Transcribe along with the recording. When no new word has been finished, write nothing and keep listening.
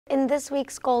In this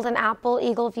week's Golden Apple,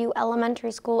 Eagleview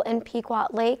Elementary School in Pequot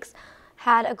Lakes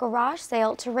had a garage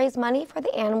sale to raise money for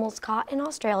the animals caught in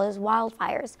Australia's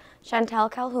wildfires.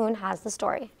 Chantel Calhoun has the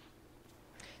story.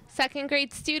 Second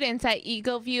grade students at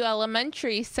Eagleview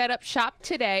Elementary set up shop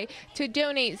today to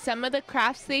donate some of the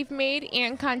crafts they've made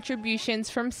and contributions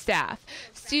from staff.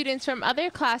 Students from other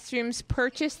classrooms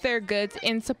purchased their goods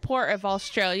in support of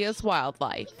Australia's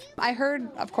wildlife. I heard,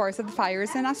 of course, of the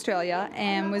fires in Australia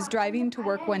and was driving to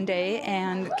work one day,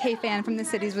 and Kay-Fan from the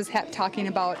cities was talking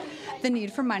about the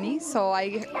need for money. So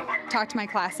I talked to my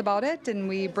class about it, and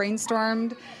we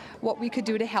brainstormed what we could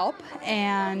do to help,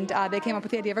 and they came up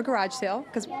with the idea of a garage sale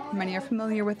because many are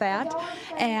familiar with that,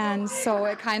 and so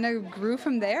it kind of grew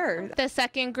from there. The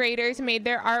second graders made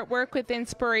their artwork with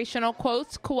inspirational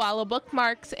quotes, koala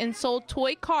bookmarks, and sold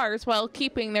toy cars while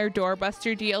keeping their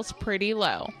doorbuster deals pretty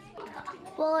low.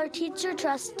 Well, our teacher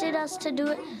trusted us to do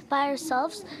it by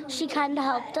ourselves. She kind of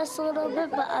helped us a little bit,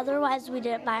 but otherwise we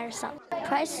did it by ourselves.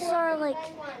 Prices are like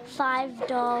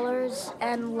 $5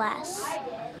 and less.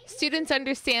 Students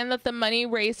understand that the money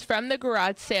raised from the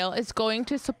garage sale is going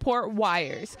to support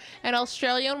Wildfires, an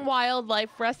Australian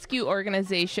wildlife rescue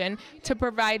organization, to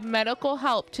provide medical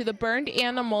help to the burned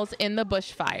animals in the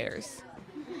bushfires.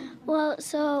 Well,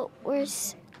 so we're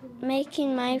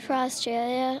making money for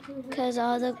Australia because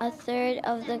a third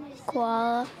of the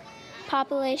koala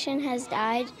population has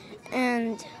died,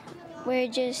 and we're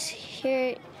just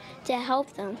here to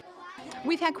help them.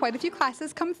 We've had quite a few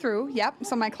classes come through, yep.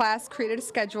 So my class created a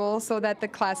schedule so that the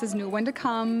classes knew when to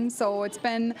come. So it's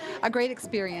been a great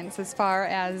experience as far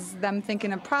as them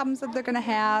thinking of problems that they're going to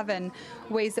have and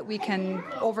ways that we can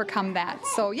overcome that.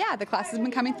 So yeah, the class has been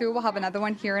coming through. We'll have another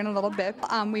one here in a little bit.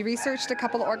 We researched a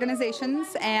couple of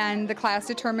organizations, and the class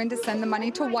determined to send the money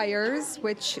to Wildfires,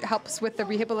 which helps with the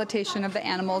rehabilitation of the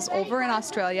animals over in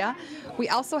Australia. We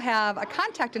also have a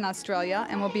contact in Australia,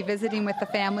 and we'll be visiting with the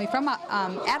family from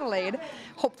Adelaide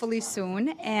hopefully soon,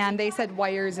 and they said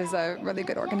Wildfires is a really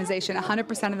good organization.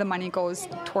 100% of the money goes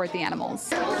toward the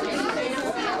animals.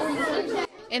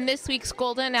 In this week's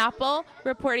Golden Apple,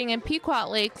 reporting in Pequot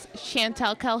Lakes,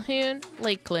 Chantel Calhoun,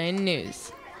 Lakeland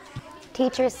News.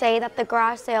 Teachers say that the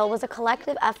garage sale was a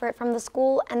collective effort from the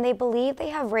school, and they believe they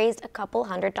have raised a couple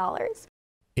 $100s.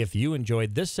 If you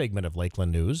enjoyed this segment of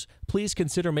Lakeland News, please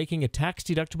consider making a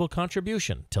tax-deductible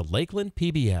contribution to Lakeland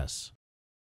PBS.